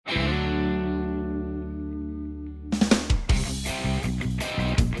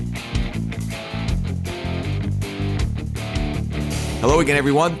Hello again,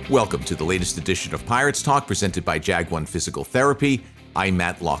 everyone. Welcome to the latest edition of Pirates Talk, presented by Jag1 Physical Therapy. I'm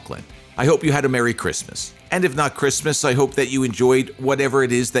Matt Laughlin. I hope you had a Merry Christmas. And if not Christmas, I hope that you enjoyed whatever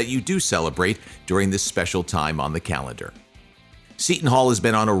it is that you do celebrate during this special time on the calendar. Seton Hall has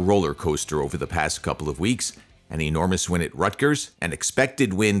been on a roller coaster over the past couple of weeks. An enormous win at Rutgers, an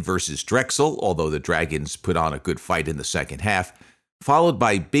expected win versus Drexel, although the Dragons put on a good fight in the second half, followed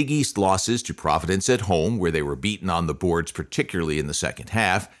by Big East losses to Providence at home, where they were beaten on the boards, particularly in the second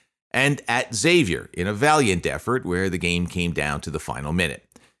half, and at Xavier in a valiant effort where the game came down to the final minute.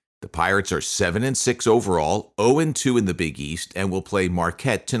 The Pirates are 7-6 overall, 0-2 in the Big East, and will play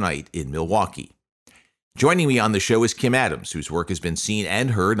Marquette tonight in Milwaukee. Joining me on the show is Kim Adams, whose work has been seen and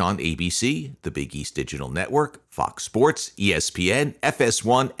heard on ABC, the Big East Digital Network, Fox Sports, ESPN,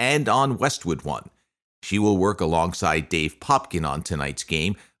 FS1, and on Westwood One. She will work alongside Dave Popkin on tonight's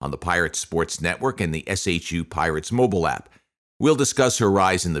game on the Pirates Sports Network and the SHU Pirates mobile app. We'll discuss her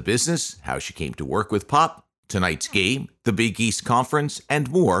rise in the business, how she came to work with Pop, tonight's game, the Big East Conference, and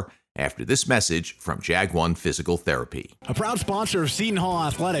more after this message from Jag1 Physical Therapy. A proud sponsor of Seton Hall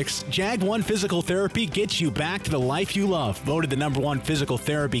Athletics, Jag1 Physical Therapy gets you back to the life you love. Voted the #1 physical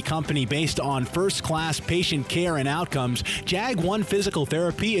therapy company based on first-class patient care and outcomes, Jag1 Physical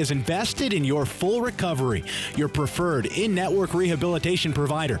Therapy is invested in your full recovery. Your preferred in-network rehabilitation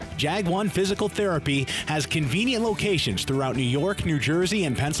provider, Jag1 Physical Therapy, has convenient locations throughout New York, New Jersey,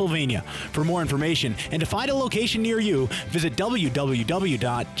 and Pennsylvania. For more information and to find a location near you, visit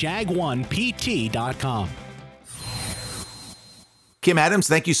www.jag1pt.com. Kim Adams,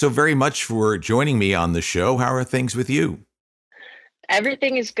 thank you so very much for joining me on the show. How are things with you?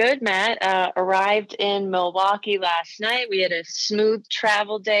 Everything is good, Matt. Arrived in Milwaukee last night. We had a smooth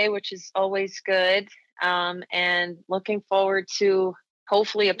travel day, which is always good. And looking forward to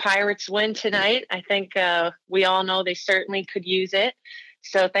hopefully a Pirates win tonight. I think we all know they certainly could use it.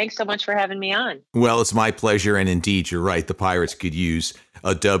 So thanks so much for having me on. Well, it's my pleasure. And indeed, you're right. The Pirates could use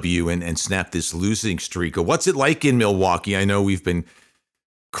a W and snap this losing streak. What's it like in Milwaukee? I know we've been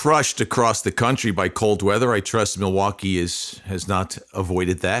crushed across the country by cold weather. I trust Milwaukee has not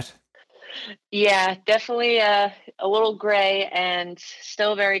avoided that. Yeah, definitely a little gray and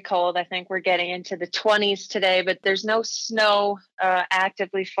still very cold. I think we're getting into the 20s today, but there's no snow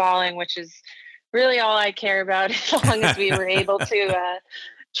actively falling, which is really all I care about, as long as we were able to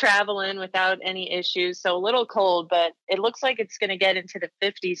travel in without any issues. So a little cold, but it looks like it's going to get into the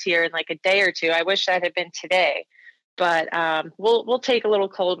 50s here in like a day or two. I wish that had been today, but we'll take a little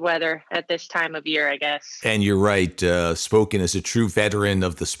cold weather at this time of year, I guess. And you're right. Spoken as a true veteran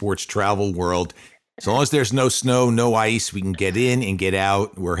of the sports travel world, as long as there's no snow, no ice, we can get in and get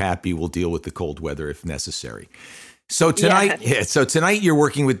out. We're happy. We'll deal with the cold weather if necessary. So tonight you're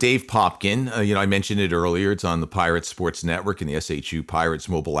working with Dave Popkin. I mentioned it earlier. It's on the Pirates Sports Network and the SHU Pirates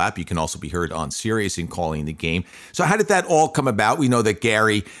mobile app. You can also be heard on Sirius in Calling the Game. So how did that all come about? We know that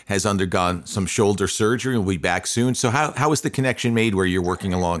Gary has undergone some shoulder surgery and will be back soon. So how is the connection made where you're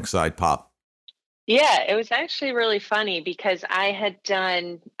working alongside Pop? Yeah, it was actually really funny because I had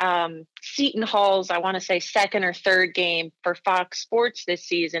done Seton Hall's, I want to say, second or third game for Fox Sports this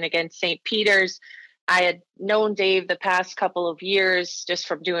season against St. Peter's. I had known Dave the past couple of years just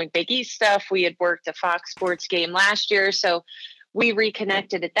from doing Big East stuff. We had worked a Fox Sports game last year, so we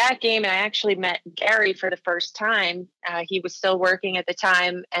reconnected at that game, and I actually met Gary for the first time. He was still working at the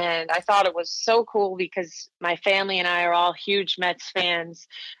time, and I thought it was so cool because my family and I are all huge Mets fans.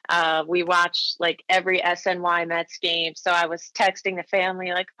 We watched like every SNY Mets game, so I was texting the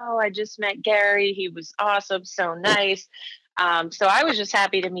family like, oh, I just met Gary. He was awesome, so nice. So I was just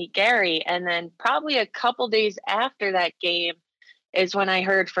happy to meet Gary. And then probably a couple days after that game is when I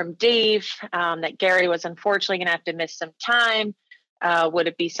heard from Dave that Gary was unfortunately going to have to miss some time. Would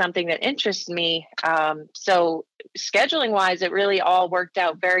it be something that interests me? So scheduling wise, it really all worked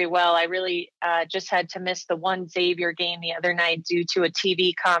out very well. I really just had to miss the one Xavier game the other night due to a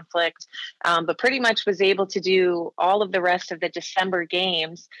TV conflict, but pretty much was able to do all of the rest of the December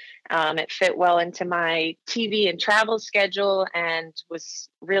games. It fit well into my TV and travel schedule, and was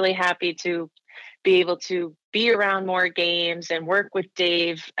really happy to be able to be around more games and work with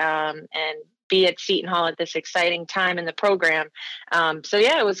Dave and be at Seton Hall at this exciting time in the program. So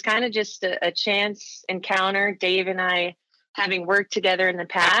yeah, it was kind of just a chance encounter. Dave and I having worked together in the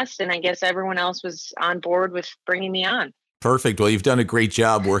past, and I guess everyone else was on board with bringing me on. Perfect. Well, you've done a great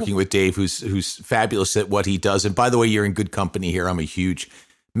job working with Dave, who's fabulous at what he does. And by the way, you're in good company here. I'm a huge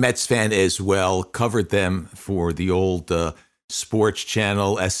Mets fan as well. Covered them for the old sports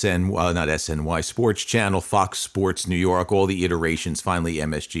channel, not SNY, sports channel, Fox Sports New York, all the iterations, finally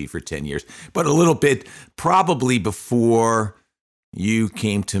MSG for 10 years. But a little bit probably before you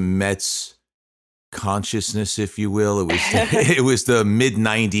came to Mets consciousness, if you will. It was it was the mid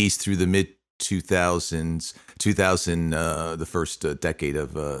 '90s through the mid 2000s, the first decade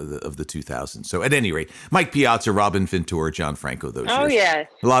of the 2000s. So at any rate, Mike Piazza, Robin Ventura, John Franco, those years. Yeah,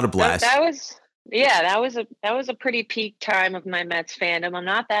 a lot of blast. That was a pretty peak time of my Mets fandom. I'm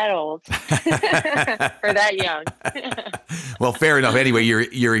not that old or that young. Well, fair enough. Anyway,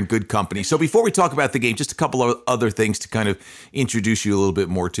 you're in good company. So before we talk about the game, just a couple of other things to kind of introduce you a little bit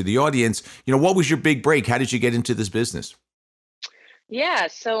more to the audience. What was your big break? How did you get into this business? Yeah,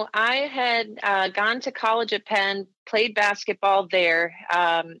 so I had gone to college at Penn, played basketball there.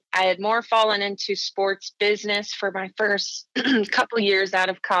 I had more fallen into sports business for my first couple years out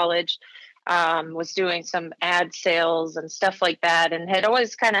of college. Was doing some ad sales and stuff like that, and had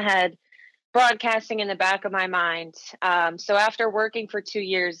always kind of had broadcasting in the back of my mind. So after working for 2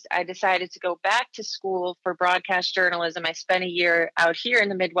 years, I decided to go back to school for broadcast journalism. I spent a year out here in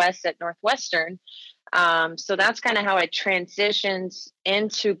the Midwest at Northwestern. So that's kind of how I transitioned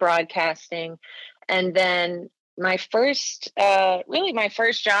into broadcasting. And then my first job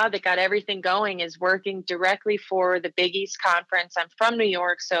that got everything going is working directly for the Big East Conference. I'm from New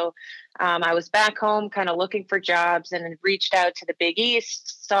York, so I was back home kind of looking for jobs and reached out to the Big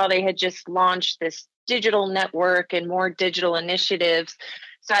East, saw they had just launched this digital network and more digital initiatives.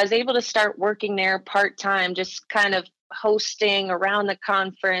 So I was able to start working there part-time, just kind of hosting around the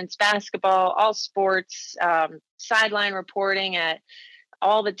conference, basketball, all sports, sideline reporting at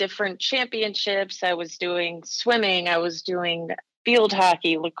all the different championships. I was doing swimming, I was doing field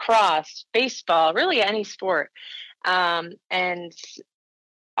hockey, lacrosse, baseball, really any sport. And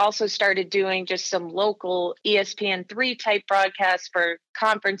also started doing just some local ESPN3 type broadcasts for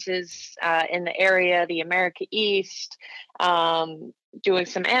conferences in the area, the America East, doing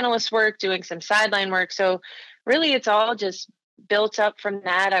some analyst work, doing some sideline work. So really it's all just built up from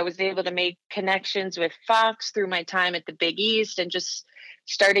that. I was able to make connections with Fox through my time at the Big East and just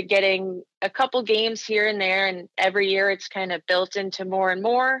started getting a couple games here and there. And every year it's kind of built into more and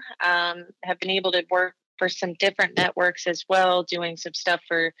more. Have been able to work for some different networks as well, doing some stuff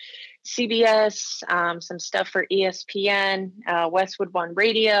for CBS, some stuff for ESPN, Westwood One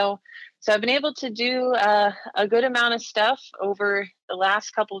Radio. So I've been able to do a good amount of stuff over the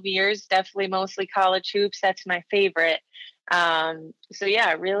last couple of years, definitely mostly college hoops. That's my favorite. So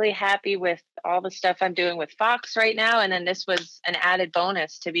yeah, really happy with all the stuff I'm doing with Fox right now. And then this was an added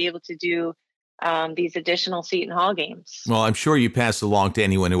bonus to be able to do these additional Seton Hall games. Well, I'm sure you pass along to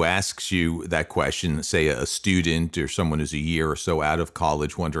anyone who asks you that question, say a student or someone who's a year or so out of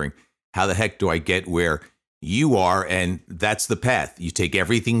college wondering, how the heck do I get where you are? And that's the path. You take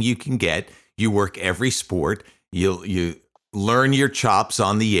everything you can get. You work every sport. You learn your chops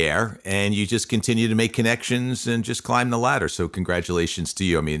on the air, and you just continue to make connections and just climb the ladder. So congratulations to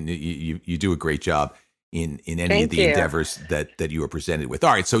you. I mean, you do a great job in any of the endeavors that you are presented with.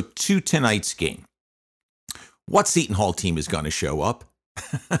 All right, so to tonight's game. What Seton Hall team is going to show up?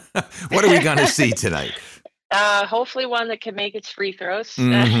 What are we going to see tonight? Hopefully one that can make its free throws.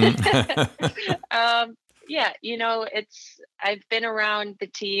 Mm-hmm. Yeah, I've been around the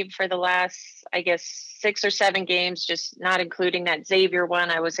team for the last, I guess, 6 or 7 games, just not including that Xavier one.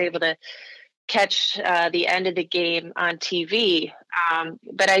 I was able to catch the end of the game on TV.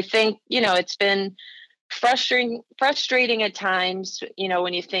 But I think, it's been frustrating at times,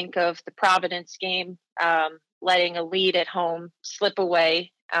 when you think of the Providence game, letting a lead at home slip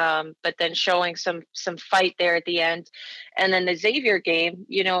away, but then showing some fight there at the end. And then the Xavier game,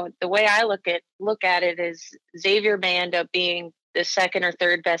 the way I look at it is Xavier may end up being the second or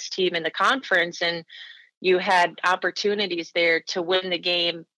third best team in the conference, and you had opportunities there to win the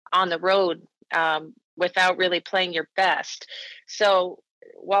game on the road without really playing your best. So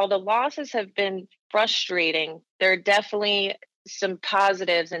while the losses have been frustrating, there are definitely some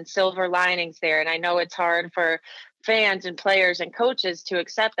positives and silver linings there. And I know it's hard for fans and players and coaches to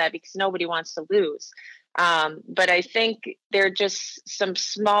accept that because nobody wants to lose. But I think they're just some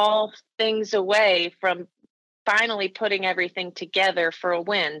small things away from finally putting everything together for a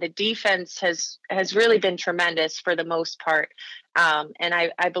win. The defense has really been tremendous for the most part. And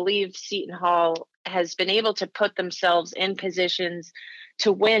I believe Seton Hall has been able to put themselves in positions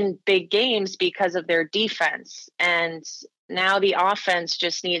to win big games because of their defense. And now the offense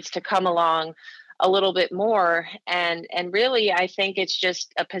just needs to come along a little bit more. And really, I think it's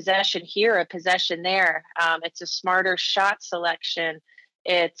just a possession here, a possession there. It's a smarter shot selection.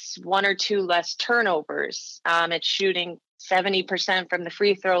 It's 1 or 2 less turnovers. It's shooting 70% from the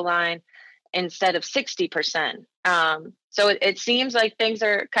free throw line instead of 60%. So it seems like things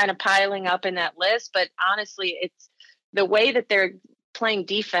are kind of piling up in that list, but honestly, the way that they're playing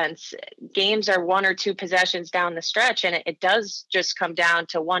defense, games are 1 or 2 possessions down the stretch, and it does just come down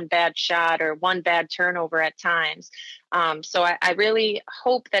to one bad shot or one bad turnover at times. So I really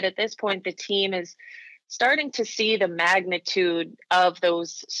hope that at this point the team is starting to see the magnitude of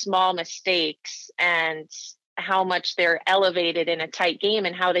those small mistakes and how much they're elevated in a tight game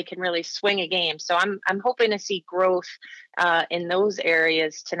and how they can really swing a game. So I'm hoping to see growth in those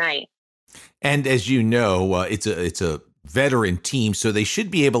areas tonight. And as you know, it's a veteran team, so they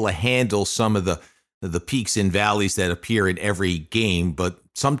should be able to handle some of the peaks and valleys that appear in every game. But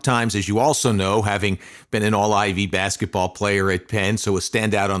sometimes, as you also know, having been an all-Ivy basketball player at Penn, so a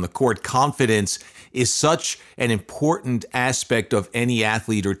standout on the court, confidence is such an important aspect of any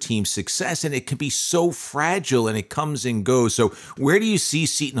athlete or team success, and it can be so fragile and it comes and goes. So where do you see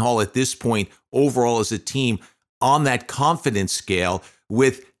Seton Hall at this point overall as a team on that confidence scale,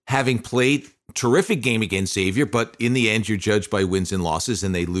 with having played a terrific game against Xavier, but in the end you're judged by wins and losses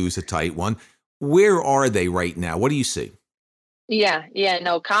and they lose a tight one? Where are they right now? What do you see? Yeah,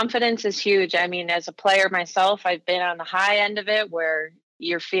 no, confidence is huge. I mean, as a player myself, I've been on the high end of it where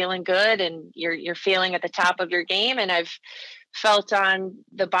you're feeling good and you're feeling at the top of your game, and I've felt on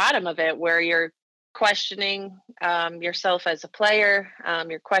the bottom of it where you're questioning yourself as a player,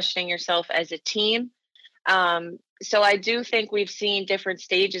 you're questioning yourself as a team. So I do think we've seen different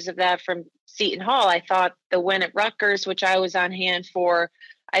stages of that from Seton Hall. I thought the win at Rutgers, which I was on hand for,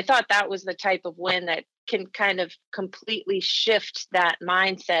 I thought that was the type of win that can kind of completely shift that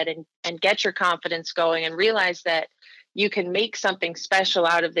mindset and get your confidence going and realize that you can make something special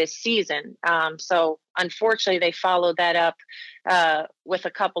out of this season. So unfortunately, they followed that up with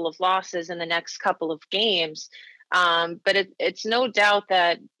a couple of losses in the next couple of games. But it's no doubt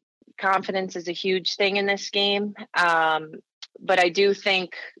that confidence is a huge thing in this game. But I do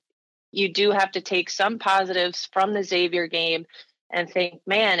think you do have to take some positives from the Xavier game and think,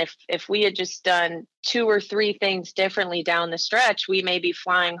 man, if we had just done 2 or 3 things differently down the stretch, we may be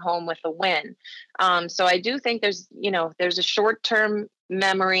flying home with a win. So I do think there's a short-term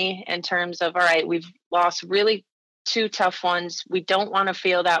memory in terms of, all right, we've lost really 2 tough ones. We don't want to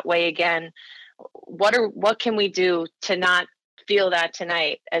feel that way again. What can we do to not feel that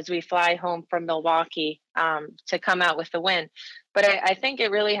tonight as we fly home from Milwaukee to come out with the win? But I think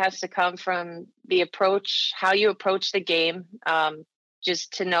it really has to come from the approach, how you approach the game,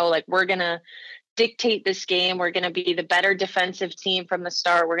 just to know, like, we're going to dictate this game. We're going to be the better defensive team from the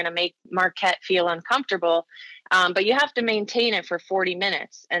start. We're going to make Marquette feel uncomfortable. But you have to maintain it for 40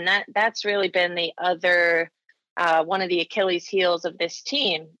 minutes. And that's really been the other, one of the Achilles heels of this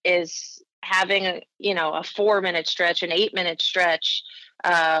team is having a 4-minute stretch, an 8-minute stretch,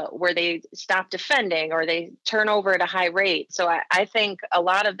 where they stop defending or they turn over at a high rate. So I think a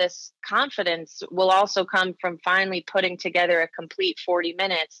lot of this confidence will also come from finally putting together a complete 40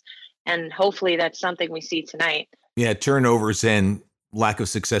 minutes. And hopefully that's something we see tonight. Yeah, turnovers and lack of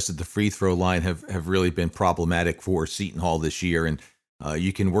success at the free throw line have really been problematic for Seton Hall this year. And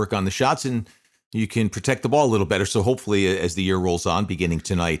you can work on the shots and you can protect the ball a little better. So hopefully as the year rolls on, beginning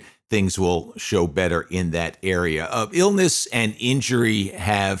tonight, things will show better in that area. Illness and injury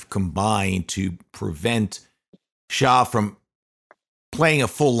have combined to prevent Shaw from playing a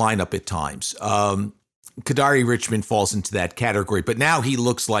full lineup at times. Kadary Richmond falls into that category, but now he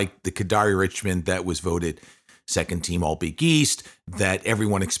looks like the Kadary Richmond that was voted second team All Big East, that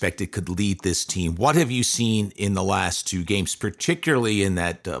everyone expected could lead this team. What have you seen in the last 2 games, particularly in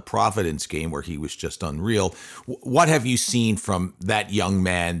that Providence game where he was just unreal? What have you seen from that young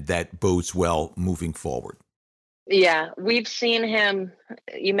man that bodes well moving forward? Yeah, we've seen him,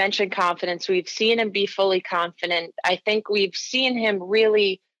 you mentioned confidence. We've seen him be fully confident. I think we've seen him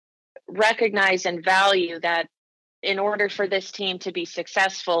really recognize and value that in order for this team to be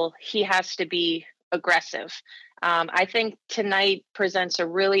successful, he has to be aggressive. I think tonight presents a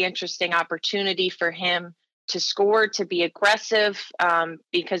really interesting opportunity for him to score, to be aggressive,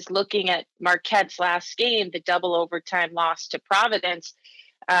 because looking at Marquette's last game, the double overtime loss to Providence,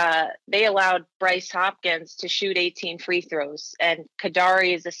 they allowed Bryce Hopkins to shoot 18 free throws. And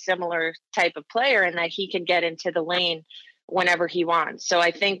Kadary is a similar type of player in that he can get into the lane whenever he wants. So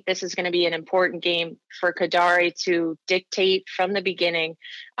I think this is going to be an important game for Kadary to dictate from the beginning.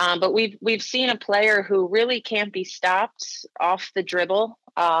 But we've seen a player who really can't be stopped off the dribble.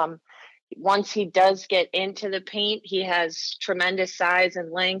 Once he does get into the paint, he has tremendous size and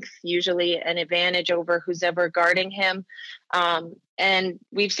length, usually an advantage over who's ever guarding him. And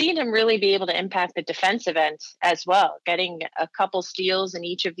we've seen him really be able to impact the defensive end as well, getting a couple steals in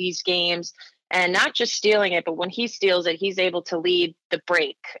each of these games and not just stealing it, but when he steals it, he's able to lead the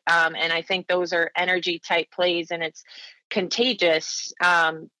break. And I think those are energy type plays, and it's contagious.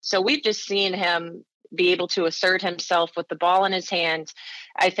 So we've just seen him be able to assert himself with the ball in his hand.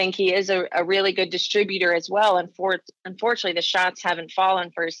 I think he is a really good distributor as well. And unfortunately, the shots haven't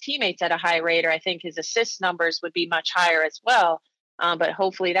fallen for his teammates at a high rate, or I think his assist numbers would be much higher as well. But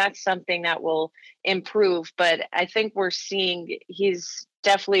hopefully that's something that will improve. But I think we're seeing he's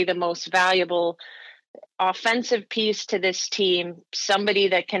definitely the most valuable offensive piece to this team, somebody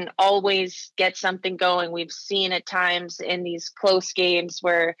that can always get something going. We've seen at times in these close games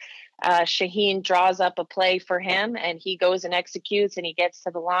where Shaheen draws up a play for him and he goes and executes and he gets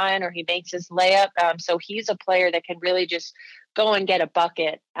to the line or he makes his layup. So he's a player that can really just go and get a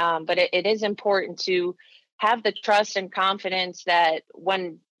bucket. But it is important to have the trust and confidence that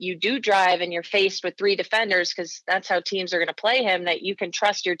when you do drive and you're faced with 3 defenders, because that's how teams are going to play him, that you can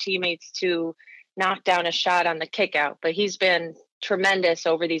trust your teammates to knock down a shot on the kick out. But he's been tremendous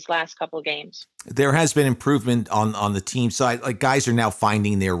over these last couple of games. There has been improvement on the team side. Like, guys are now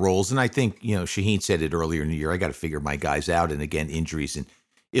finding their roles. And I think, Shaheen said it earlier in the year, I got to figure my guys out. And again, injuries and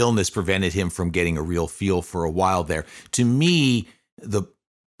illness prevented him from getting a real feel for a while there. To me, the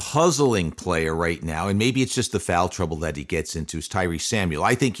puzzling player right now, and maybe it's just the foul trouble that he gets into, is Tyrese Samuel.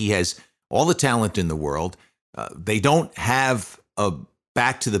 I think he has all the talent in the world. They don't have a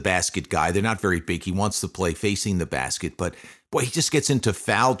back to the basket guy. They're not very big. He wants to play facing the basket, but boy, he just gets into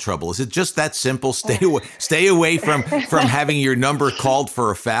foul trouble. Is it just that simple? Stay away from having your number called for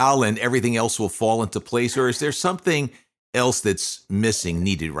a foul and everything else will fall into place? Or is there something else that's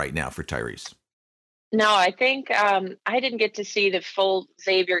needed right now for Tyrese? No, I think I didn't get to see the full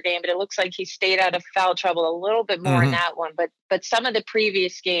Xavier game, but it looks like he stayed out of foul trouble a little bit more in that one. But some of the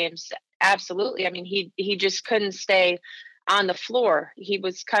previous games, absolutely. I mean, he just couldn't stay on the floor. He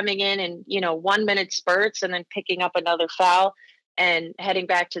was coming in 1 minute spurts and then picking up another foul and heading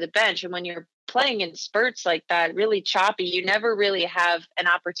back to the bench. And when you're playing in spurts like that, really choppy, you never really have an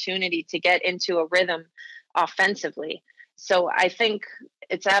opportunity to get into a rhythm offensively. So I think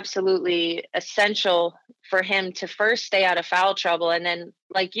it's absolutely essential for him to first stay out of foul trouble. And then,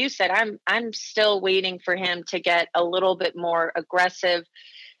 like you said, I'm still waiting for him to get a little bit more aggressive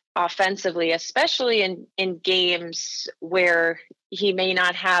offensively, especially in games where he may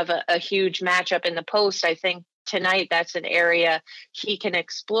not have a huge matchup in the post. I think tonight that's an area he can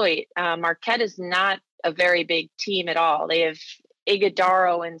exploit. Marquette is not a very big team at all. They have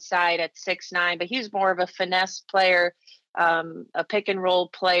Iguodaro inside at 6'9", but he's more of a finesse player, a pick and roll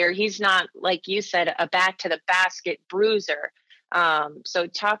player. He's not, like you said, a back to the basket bruiser. So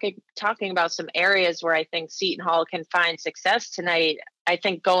talking about some areas where I think Seton Hall can find success tonight, I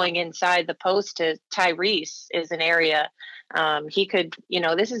think going inside the post to Tyrese is an area he could,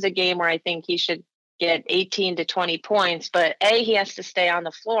 this is a game where I think he should get 18 to 20 points, but A, he has to stay on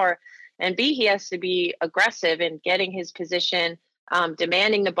the floor, and B, he has to be aggressive in getting his position,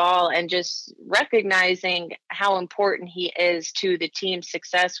 demanding the ball, and just recognizing how important he is to the team's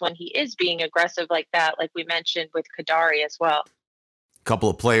success when he is being aggressive like that, like we mentioned with Kadary as well. Couple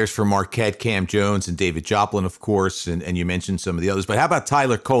of players from Marquette, Cam Jones and David Joplin, of course, and you mentioned some of the others. But how about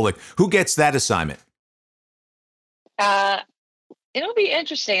Tyler Kolek? Who gets that assignment? It'll be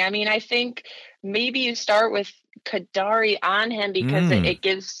interesting. I mean, I think maybe you start with Kadary on him because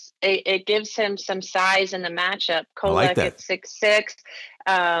it gives him some size in the matchup. Kolek at 6'6".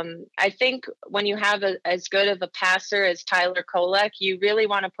 I think when you have as good of a passer as Tyler Kolek, you really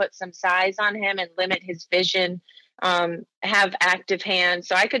want to put some size on him and limit his vision. Have active hands.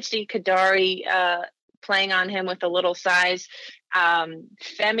 So I could see Kadary playing on him with a little size.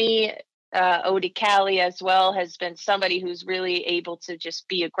 Femi Odikali as well has been somebody who's really able to just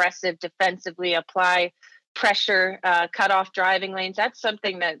be aggressive defensively, apply pressure, cut off driving lanes. That's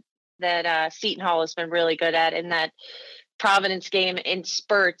something that Seton Hall has been really good at in that Providence game in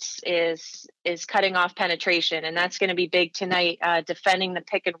spurts is cutting off penetration, and that's going to be big tonight. Defending the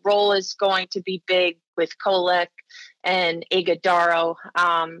pick and roll is going to be big with Kolek and Iguodaro.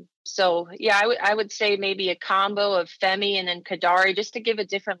 So yeah, I would say maybe a combo of Femi and then Kadary just to give a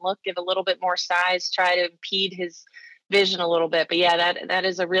different look, give a little bit more size, try to impede his vision a little bit. But yeah, that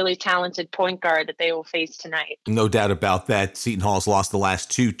is a really talented point guard that they will face tonight. No doubt about that. Seton Hall's lost the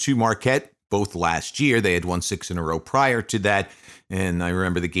last two to Marquette, both last year. They had won 6 in a row prior to that. And I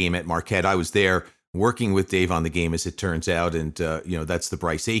remember the game at Marquette. I was there working with Dave on the game, as it turns out. And, that's the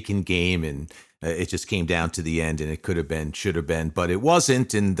Bryce Aiken game. And it just came down to the end, and it could have been, should have been, but it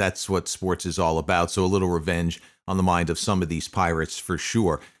wasn't. And that's what sports is all about. So a little revenge on the mind of some of these Pirates for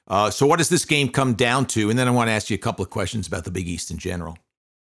sure. So what does this game come down to? And then I want to ask you a couple of questions about the Big East in general.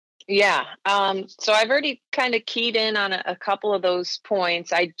 Yeah. So I've already kind of keyed in on a couple of those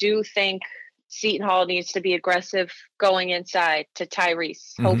points. I do think Seton Hall needs to be aggressive going inside to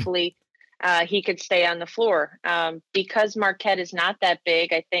Tyrese. Hmm. Hopefully, he could stay on the floor. Because Marquette is not that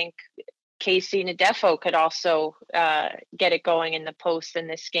big, I think Casey Nadefo could also get it going in the post in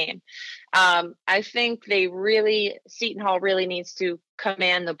this game. I think Seton Hall really needs to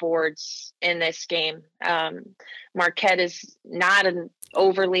command the boards in this game. Marquette is not an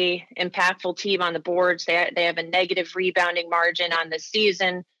overly impactful team on the boards. They have a negative rebounding margin on the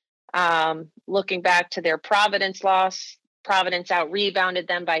season. Looking back to their Providence loss, Providence out rebounded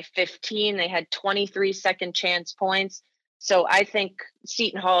them by 15. They had 23 second chance points. So I think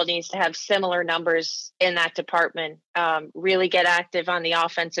Seton Hall needs to have similar numbers in that department. Really get active on the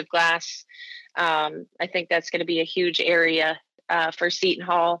offensive glass. I think that's going to be a huge area for Seton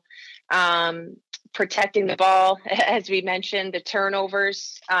Hall. Protecting the ball, as we mentioned, the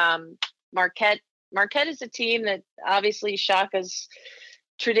turnovers. Marquette is a team that obviously Shaka's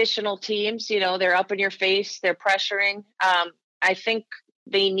traditional teams. You know, they're up in your face, they're pressuring. I think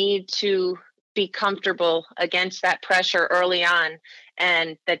they need to be comfortable against that pressure early on,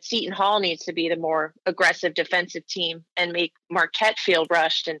 and that Seton Hall needs to be the more aggressive defensive team and make Marquette feel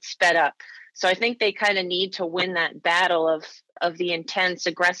rushed and sped up. So I think they kind of need to win that battle of the intense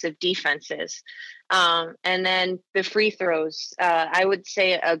aggressive defenses. And then the free throws. I would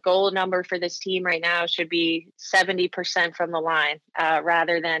say a goal number for this team right now should be 70% from the line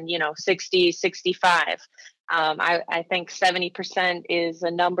rather than, 60, 65. I think 70% is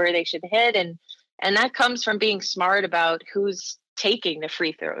a number they should hit. And that comes from being smart about who's taking the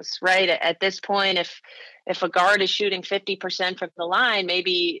free throws, right? At this point, if a guard is shooting 50% from the line,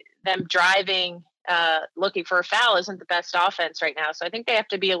 maybe them driving, looking for a foul isn't the best offense right now. So I think they have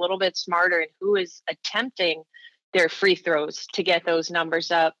to be a little bit smarter in who is attempting their free throws to get those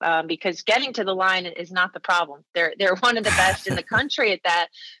numbers up, because getting to the line is not the problem. They're one of the best in the country at that.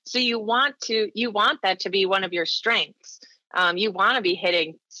 So you want that to be one of your strengths. You want to be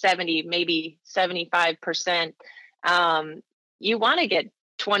hitting 70, maybe 75%. You want to get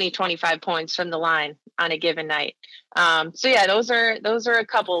 20, 25 points from the line on a given night. So yeah, those are a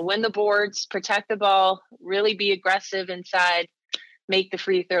couple. Win the boards, protect the ball, really be aggressive inside, make the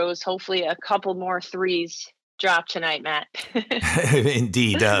free throws. Hopefully a couple more threes drop tonight, Matt.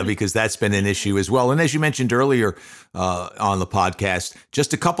 Indeed, because that's been an issue as well. And as you mentioned earlier on the podcast,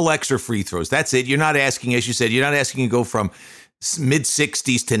 just a couple extra free throws. That's it. You're not asking, as you said, you're not asking to go from mid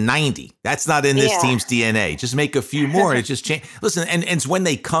 60s to 90. That's not in this team's DNA. Just make a few more and it just change. Listen, and it's when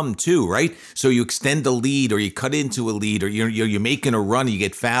they come too, right? So you extend a lead or you cut into a lead or you're making a run, you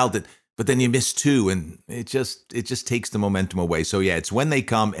get fouled, but then you miss two and it just takes the momentum away. So yeah, it's when they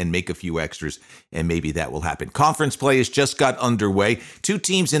come and make a few extras and maybe that will happen. Conference play has just got underway. Two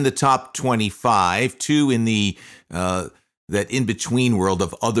teams in the top 25, two in the that in-between world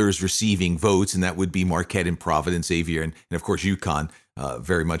of others receiving votes, and that would be Marquette and Providence, Xavier, and of course UConn,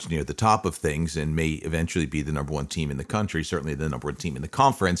 very much near the top of things and may eventually be the number one team in the country, certainly the number one team in the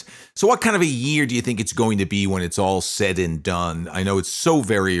conference. So what kind of a year do you think it's going to be when it's all said and done? I know it's so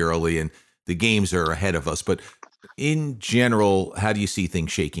very early and the games are ahead of us, but in general, how do you see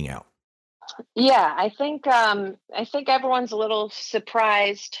things shaking out? Yeah, I think everyone's a little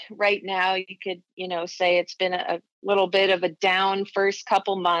surprised right now. You could, say it's been a little bit of a down first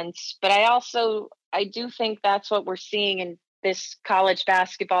couple months, but I do think that's what we're seeing in this college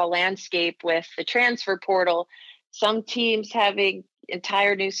basketball landscape with the transfer portal. Some teams having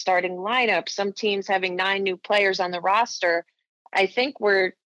entire new starting lineup, some teams having 9 new players on the roster. I think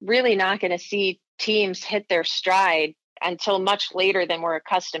we're really not going to see teams hit their stride until much later than we're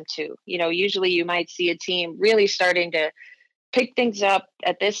accustomed to. Usually you might see a team really starting to pick things up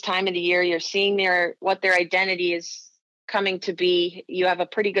at this time of the year. You're seeing what their identity is coming to be. You have a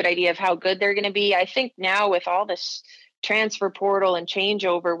pretty good idea of how good they're going to be. I think now with all this transfer portal and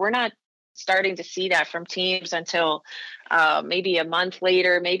changeover, we're not starting to see that from teams until maybe a month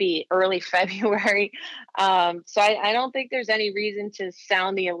later, maybe early February. So I don't think there's any reason to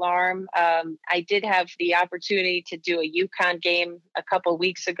sound the alarm. I did have the opportunity to do a UConn game a couple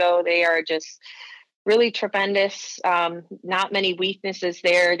weeks ago. They are just really tremendous. Not many weaknesses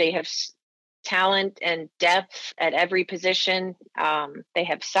there. They have talent and depth at every position. They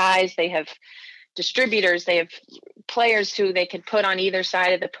have size. They have distributors. They have players who they could put on either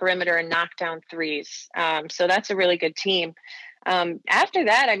side of the perimeter and knock down threes. So that's a really good team. After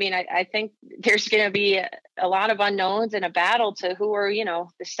that, I think there's going to be a lot of unknowns and a battle to who are, the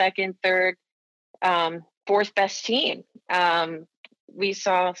second, third, fourth best team. We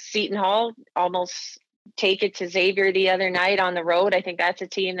saw Seton Hall almost take it to Xavier the other night on the road. I think that's a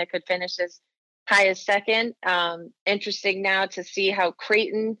team that could finish as high as second. Interesting now to see how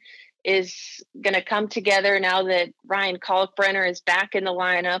Creighton is going to come together now that Ryan Kalkbrenner is back in the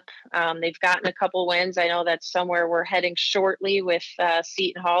lineup. They've gotten a couple wins. I know that's somewhere we're heading shortly with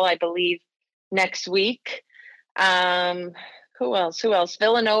Seton Hall, I believe, next week. Who else?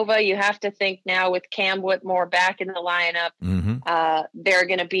 Villanova, you have to think now with Cam Whitmore back in the lineup, they're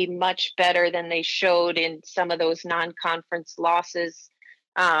going to be much better than they showed in some of those non-conference losses.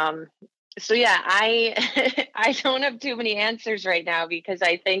 So yeah, I don't have too many answers right now because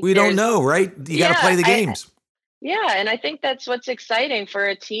I think we don't know, right? You got to play the games. And I think that's what's exciting for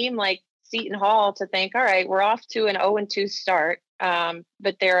a team like Seton Hall to think, all right, we're off to an 0-2 start,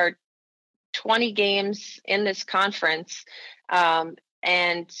 but there are 20 games in this conference,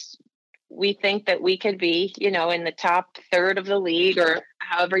 and we think that we could be, in the top third of the league or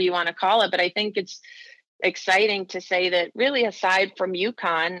however you want to call it. But I think it's exciting to say that really aside from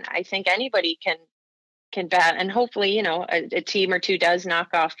UConn, I think anybody can bat, and hopefully, a team or two does knock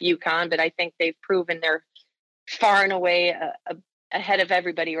off UConn, but I think they've proven they're far and away ahead of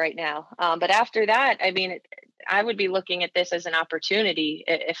everybody right now. But after that, I mean, I would be looking at this as an opportunity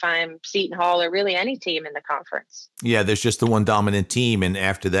if I'm Seton Hall or really any team in the conference. Yeah, there's just the one dominant team, and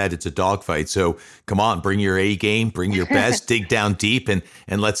after that, it's a dogfight. So come on, bring your A game, bring your best, dig down deep, and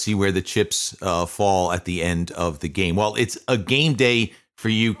let's see where the chips fall at the end of the game. Well, it's a game day for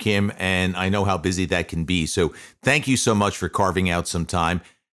you, Kim, and I know how busy that can be. So thank you so much for carving out some time.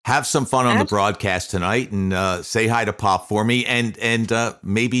 Have some fun on the broadcast tonight, and say hi to Pop for me, and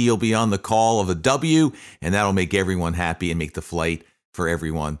maybe you'll be on the call of a W, and that'll make everyone happy and make the flight for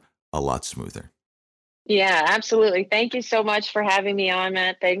everyone a lot smoother. Yeah, absolutely. Thank you so much for having me on,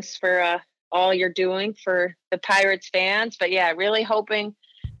 Matt. Thanks for all you're doing for the Pirates fans. But yeah, really hoping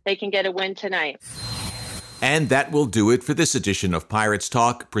they can get a win tonight. And that will do it for this edition of Pirates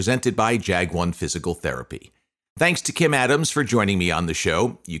Talk, presented by Jag1 Physical Therapy. Thanks to Kim Adams for joining me on the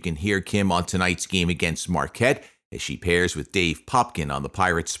show. You can hear Kim on tonight's game against Marquette as she pairs with Dave Popkin on the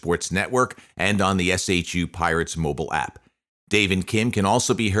Pirates Sports Network and on the SHU Pirates mobile app. Dave and Kim can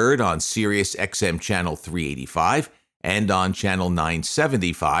also be heard on Sirius XM Channel 385 and on Channel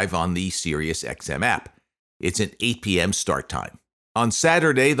 975 on the Sirius XM app. It's an 8 p.m. start time. On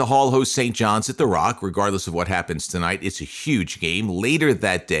Saturday, the Hall hosts St. John's at the Rock. Regardless of what happens tonight, it's a huge game. Later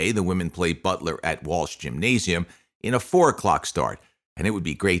that day, the women play Butler at Walsh Gymnasium in a 4 o'clock start. And it would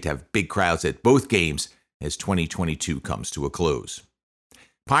be great to have big crowds at both games as 2022 comes to a close.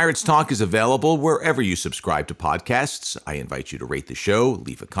 Pirates Talk is available wherever you subscribe to podcasts. I invite you to rate the show,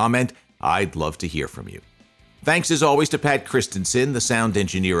 leave a comment. I'd love to hear from you. Thanks as always to Pat Christensen, the sound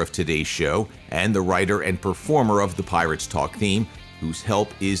engineer of today's show, and the writer and performer of the Pirates Talk theme, whose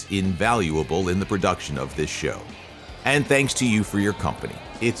help is invaluable in the production of this show. And thanks to you for your company.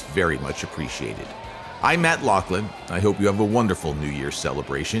 It's very much appreciated. I'm Matt Loughlin. I hope you have a wonderful New Year's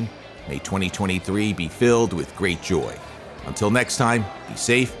celebration. May 2023 be filled with great joy. Until next time, be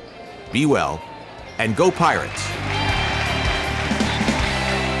safe, be well, and go Pirates!